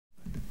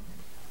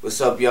What's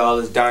up, y'all?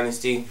 It's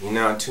Dynasty. You're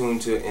now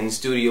tuned to In the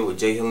Studio with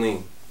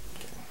Haleem.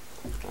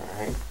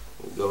 Alright, here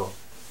we go.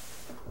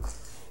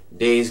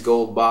 Days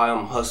go by,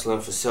 I'm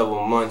hustling for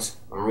several months.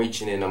 I'm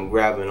reaching and I'm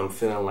grabbing, I'm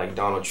feeling like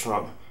Donald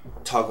Trump.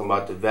 I'm talking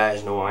about the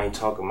vaginal, I ain't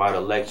talking about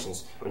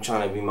elections. I'm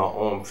trying to be my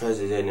own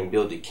president and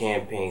build the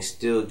campaign.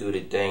 Still do the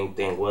dang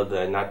thing,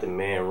 whether or not the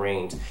man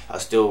reigns. I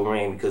still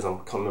reign because I'm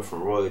coming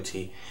from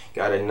royalty.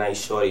 Got a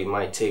nice shorty,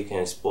 might take her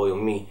and spoil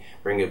me.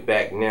 Bring it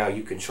back now,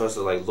 you can trust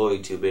her like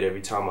loyalty. But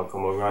every time I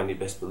come around, you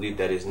best believe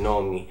that it's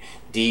know me.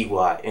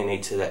 D-Y-N-A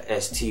to the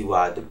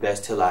S-T-Y, the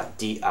best till I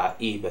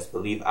D-I-E. Best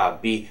believe I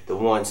be the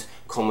ones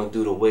coming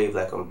through the wave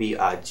like I'm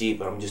B-I-G.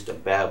 But I'm just a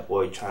bad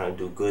boy trying to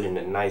do good in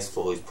the nice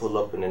voice. Pull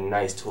up in a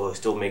nice toy,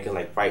 still making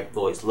like right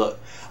voice. Look,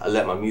 I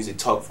let my music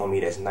talk for me,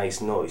 that's nice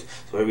noise.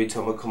 So every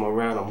time I come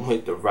around, I'm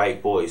with the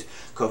right boys.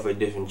 Cover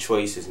different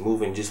choices,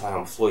 moving just like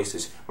I'm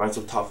voices. Right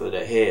on top of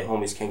the head,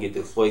 homies can't get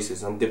the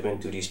voices. I'm dipping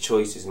through these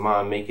choices,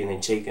 mind making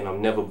and shaking.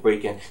 I'm never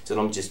breaking till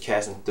I'm just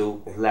casting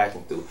through and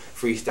lacking through.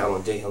 Freestyle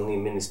on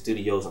Haleem in the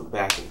studios, I'm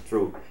backing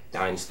through.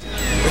 Dynasty.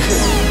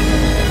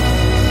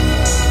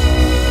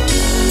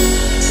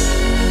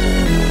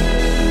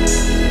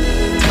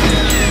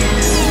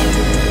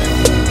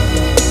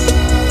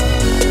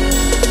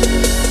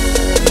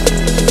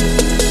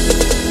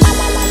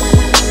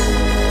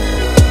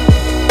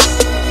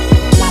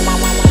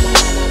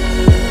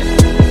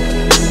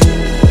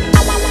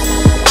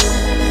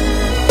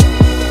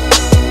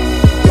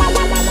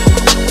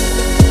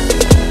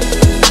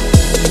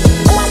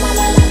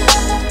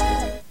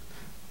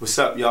 What's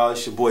up, y'all?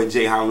 It's your boy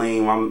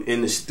Haleem. I'm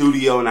in the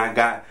studio and I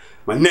got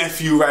my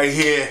nephew right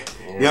here,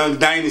 Young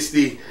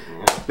Dynasty.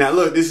 Now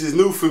look, this is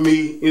new for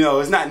me. You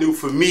know, it's not new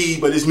for me,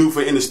 but it's new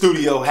for in the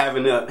studio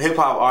having a hip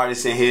hop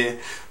artist in here.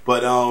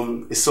 But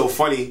it's so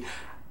funny.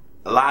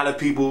 A lot of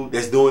people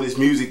that's doing this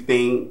music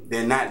thing,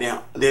 they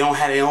don't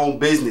have their own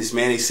business,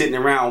 man. They sitting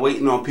around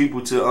waiting on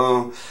people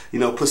to you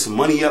know, put some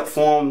money up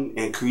for them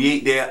and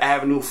create their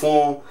avenue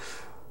for them.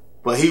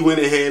 But he went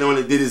ahead on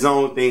and did his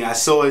own thing. I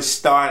saw his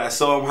start. I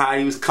saw him how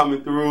he was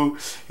coming through.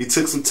 He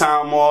took some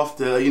time off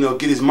to, you know,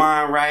 get his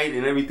mind right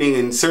and everything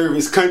and serve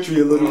his country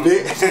a little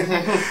bit.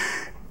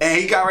 And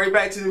he got right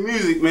back to the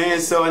music, man.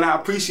 So, and I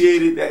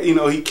appreciated that, you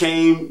know, he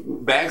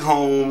came back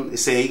home and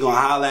said he gonna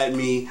holler at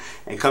me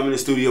and come in the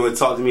studio and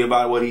talk to me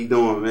about what he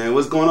doing, man.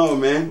 What's going on,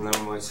 man? Not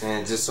much,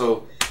 man.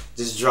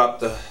 Just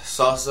dropped the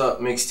Sauce Up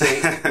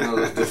mixtape, you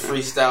know, the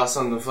freestyle,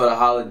 something for the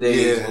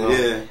holidays. Yeah, you know?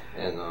 yeah.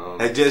 And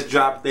that just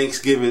dropped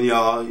Thanksgiving,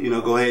 y'all. You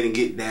know, go ahead and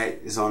get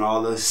that. It's on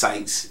all the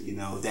sites. You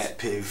know, that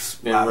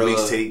Piff,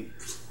 mixtape,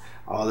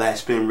 all that,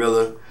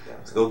 Spinrilla.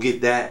 So go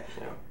get that.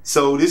 Yeah.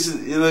 So this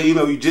is, you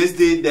know, you just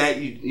did that.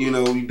 You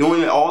know, you're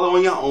doing it all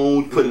on your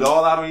own. You put it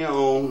all out on your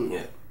own.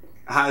 Yeah.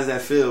 How does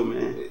that feel,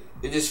 man?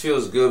 It just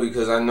feels good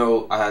because I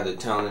know I had the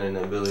talent and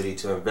the ability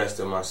to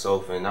invest in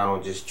myself, and I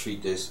don't just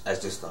treat this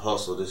as just a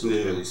hustle. This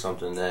is really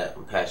something that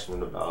I'm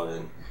passionate about,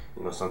 and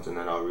you know, something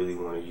that I really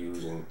want to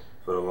use and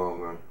for the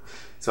long run.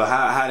 So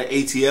how the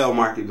ATL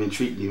market been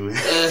treating you, man?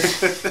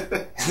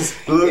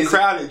 A little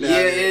crowded now. Yeah,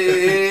 it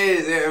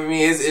is. I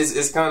mean,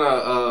 it's kind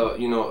of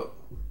you know,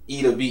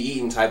 eat or be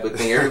eaten type of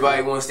thing.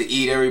 Everybody wants to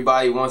eat.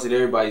 Everybody wants it.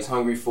 Everybody's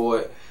hungry for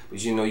it.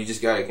 But you know, you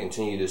just gotta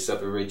continue to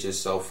separate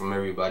yourself from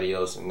everybody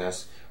else, and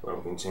that's what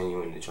I'm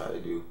continuing to try to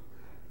do.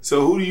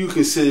 So who do you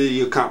consider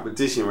your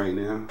competition right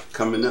now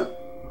coming up?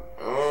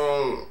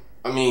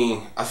 I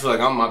mean, I feel like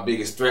I'm my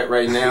biggest threat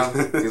right now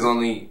because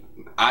only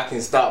I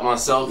can stop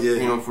myself, you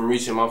know, from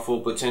reaching my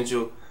full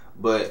potential.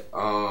 But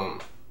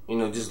you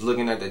know, just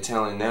looking at the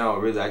talent now,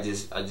 really,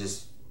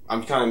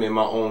 I'm kind of in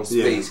my own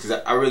space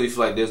because I really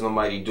feel like there's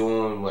nobody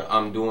doing what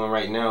I'm doing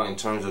right now in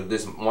terms of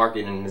this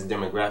market and this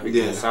demographic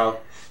in the South.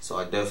 So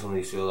I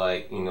definitely feel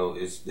like, you know,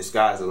 the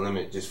sky's the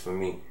limit just for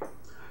me.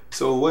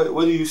 So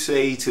what do you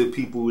say to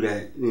people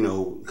that, you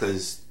know,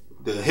 because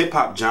the hip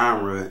hop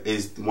genre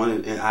is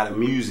one out of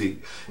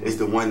music is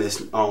the one that's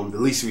the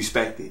least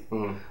respected.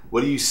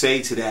 What do you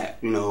say to that,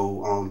 you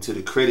know, to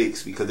the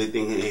critics, because they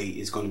think, hey,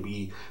 it's going to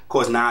be, of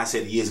course, Nas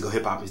said years ago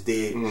hip hop is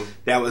dead.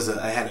 That was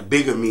had a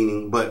bigger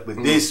meaning, but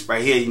with this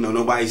right here, you know,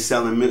 nobody's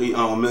selling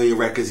a million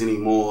records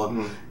anymore.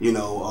 You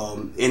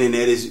know,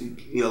 internet is,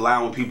 you know,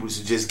 allowing people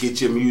to just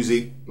get your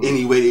music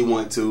any way they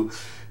want to.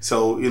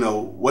 So, you know,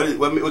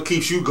 what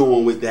keeps you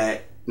going with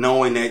that,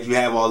 knowing that you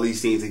have all these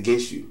things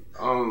against you?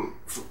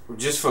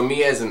 Just for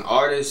me as an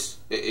artist,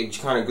 it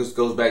kind of just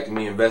goes back to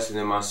me investing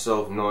in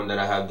myself, knowing that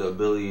I have the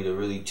ability to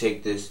really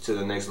take this to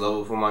the next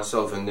level for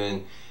myself, and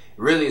then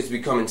really it's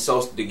becoming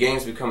the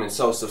game's becoming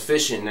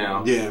self-sufficient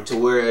now. To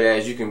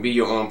whereas you can be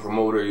your own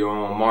promoter, your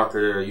own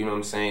marketer, you know what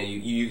I'm saying?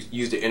 You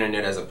use the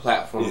internet as a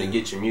platform to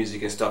get your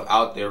music and stuff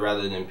out there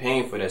rather than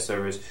paying for that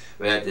service.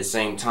 But at the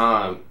same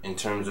time, in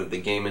terms of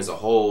the game as a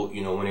whole,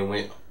 you know, when it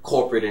went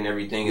corporate and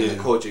everything, and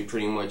the culture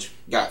pretty much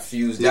got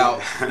fused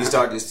out, you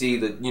start to see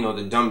the, you know,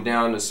 the dumbed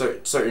down to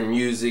certain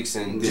musics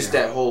and just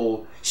that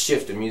whole,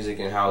 shift of music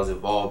and how it's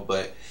evolved,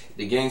 but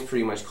the game's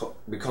pretty much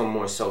become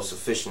more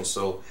self-sufficient.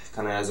 So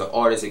kind of as an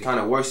artist, it kind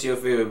of works to your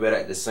favor, but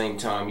at the same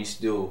time, you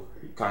still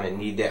kind of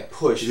need that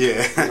push.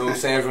 Yeah. You know what I'm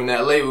saying, from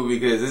that label,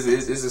 because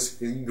it's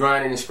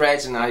grinding and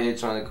scratching out here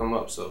trying to come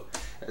up. So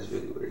that's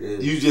really what it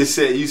is.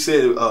 You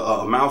said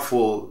a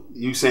mouthful.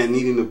 You saying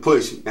needing to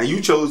push. Now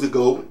you chose to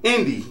go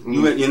indie.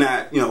 You're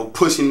not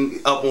pushing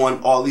up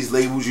on all these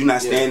labels. You're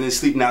not standing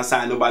sleeping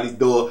outside nobody's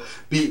door,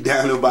 beat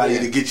down nobody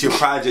to get your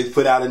project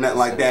put out or nothing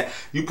like that.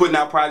 You putting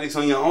out projects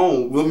on your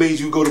own. What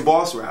made you go the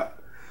boss route?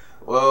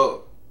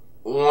 Well,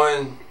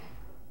 one,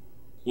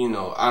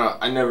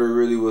 I never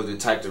really was the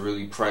type to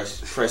really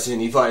press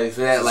anybody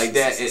for that like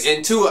that.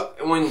 And two,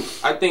 when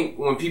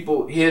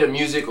people hear the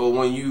music, or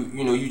when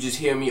you just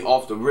hear me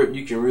off the rip,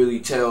 you can really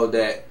tell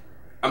that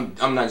I'm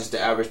not just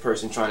the average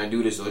person trying to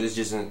do this, or this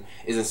just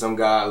isn't some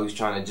guy who's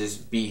trying to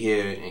just be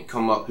here and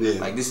come up. Yeah.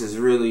 Like, this is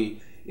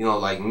really,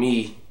 like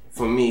me.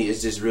 For me,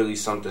 it's just really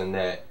something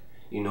that,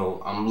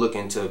 I'm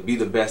looking to be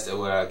the best at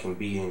what I can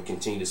be and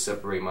continue to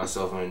separate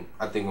myself. And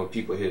I think when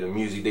people hear the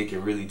music, they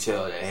can really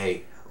tell that,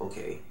 hey,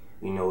 okay,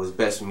 it's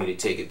best for me to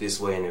take it this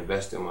way and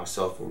invest in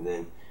myself, and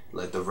then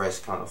let the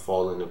rest kind of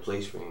fall into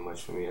place pretty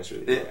much for me. That's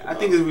really I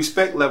think it's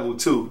respect level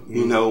too.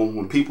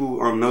 When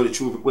people know that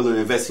you're willing to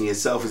invest in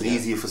yourself, it's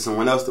easier for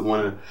someone else to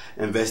want to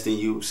invest in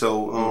you.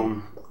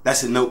 So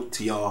that's a note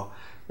to y'all.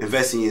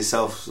 Invest in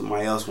yourself,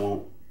 somebody else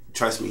won't.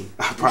 Trust me,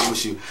 I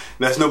promise you.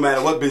 That's no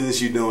matter what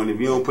business you're doing. If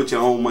you don't put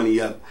your own money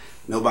up,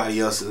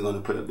 nobody else is going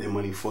to put up their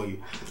money for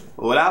you.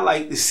 But what I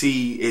like to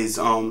see is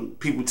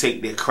people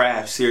take their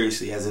craft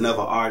seriously as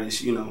another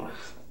artist. You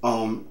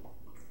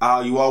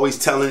always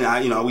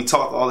telling, we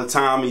talk all the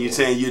time, and you're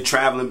saying you're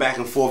traveling back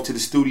and forth to the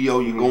studio.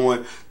 You're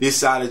going this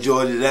side of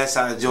Georgia, that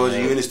side of Georgia.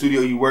 You're in the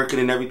studio, you're working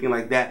and everything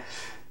like that.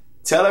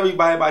 Tell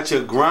everybody about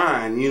your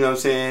grind. You know what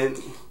I'm saying?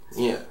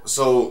 Yeah.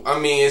 So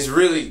it's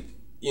really,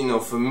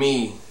 for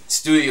me,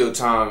 studio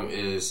time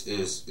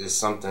is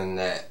something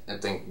that I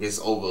think gets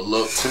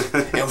overlooked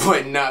and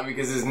whatnot,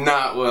 because it's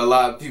not what a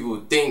lot of people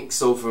think.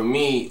 So for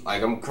me,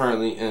 like, I'm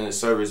currently in the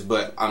service,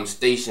 but I'm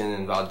stationed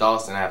in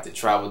Valdosta. I have to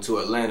travel to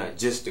Atlanta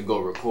just to go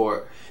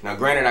record. Now,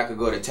 granted, I could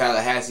go to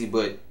Tallahassee,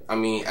 but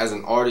as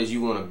an artist,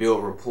 you want to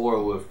build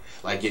rapport with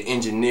like your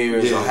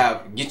engineers, or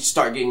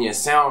start getting your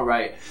sound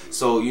right.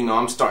 So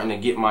I'm starting to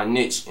get my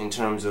niche in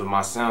terms of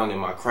my sound and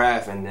my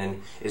craft, and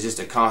then it's just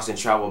a constant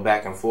travel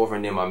back and forth.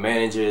 And then my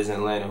manager is in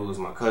Atlanta, who's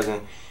my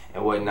cousin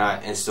and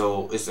whatnot, and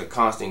so it's a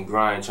constant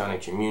grind trying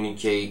to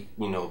communicate,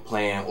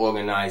 plan,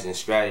 organizing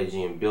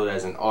strategy, and build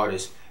as an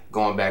artist,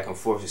 going back and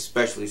forth,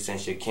 especially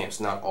since your camp's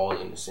not all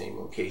in the same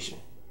location.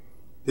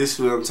 This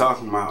is what I'm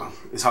talking about.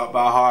 It's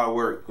about hard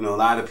work. A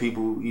lot of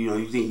people,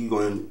 you think you're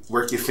going to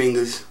work your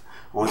fingers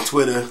on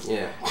Twitter,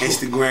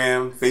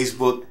 Instagram,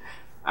 Facebook.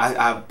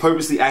 I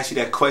purposely asked you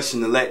that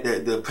question to let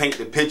the paint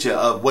the picture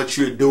of what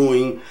you're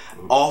doing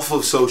off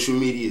of social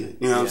media.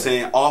 You know what I'm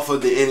saying? Off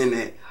of the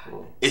internet.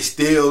 It's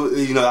still,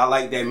 I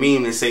like that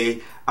meme that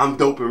say, I'm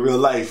dope in real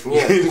life.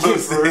 Yeah,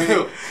 for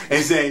real.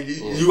 And saying,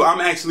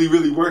 I'm actually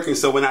really working.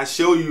 So when I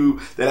show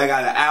you that I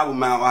got an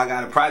album out, or I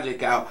got a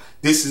project out,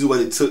 this is what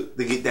it took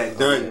to get that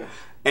done.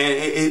 And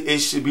it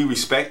should be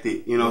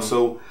respected,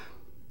 So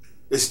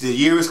the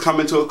year is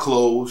coming to a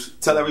close.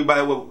 Tell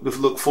everybody what to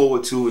look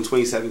forward to in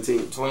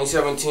 2017.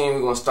 2017,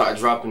 we're going to start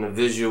dropping the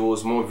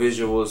visuals, more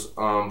visuals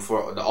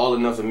for the All or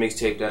Nothing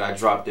mixtape that I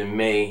dropped in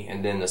May,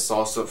 and then the Up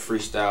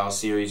Freestyle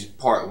Series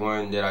Part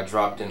 1 that I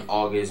dropped in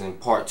August, and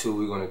Part 2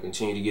 we're going to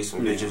continue to get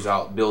some visuals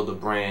out, build the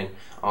brand.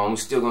 We're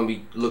still going to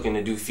be looking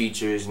to do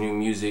features, new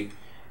music,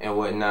 and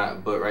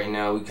whatnot, but right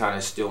now we kind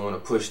of still want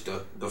to push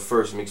the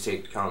first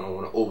mixtape. Kind of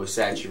want to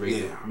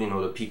oversaturate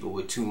the people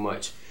with too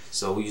much.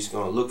 So we just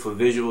gonna look for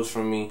visuals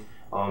from me,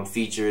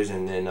 features,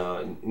 and then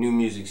new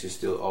music is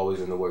still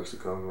always in the works to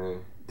come, man.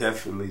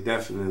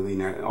 Definitely.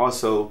 Now,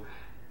 also,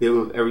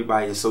 give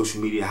everybody in social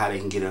media how they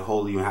can get a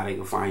hold of you and how they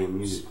can find your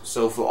music.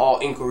 So for all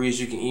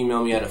inquiries, you can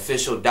email me at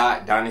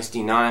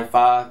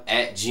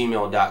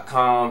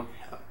official.dynasty95@gmail.com.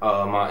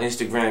 My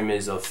Instagram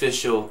is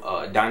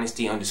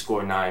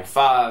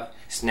official_dynasty_95.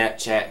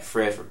 Snapchat,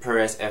 Fred for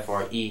Perez,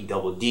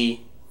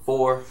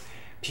 FREDD4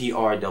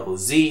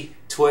 PRZZ.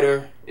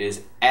 Twitter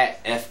is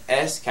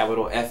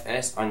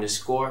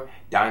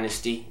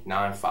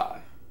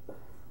 @FS_Dynasty95.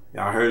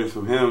 Y'all heard it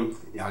from him.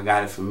 Y'all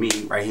got it from me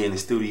right here in the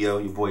studio.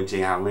 Your boy Jay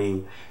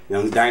Haleem.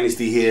 Young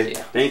Dynasty here.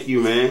 Yeah. Thank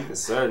you, man. Yes,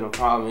 sir. No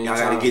problem. Y'all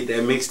gotta get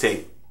that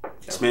mixtape.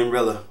 It's been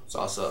Rilla.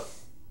 Sauce up.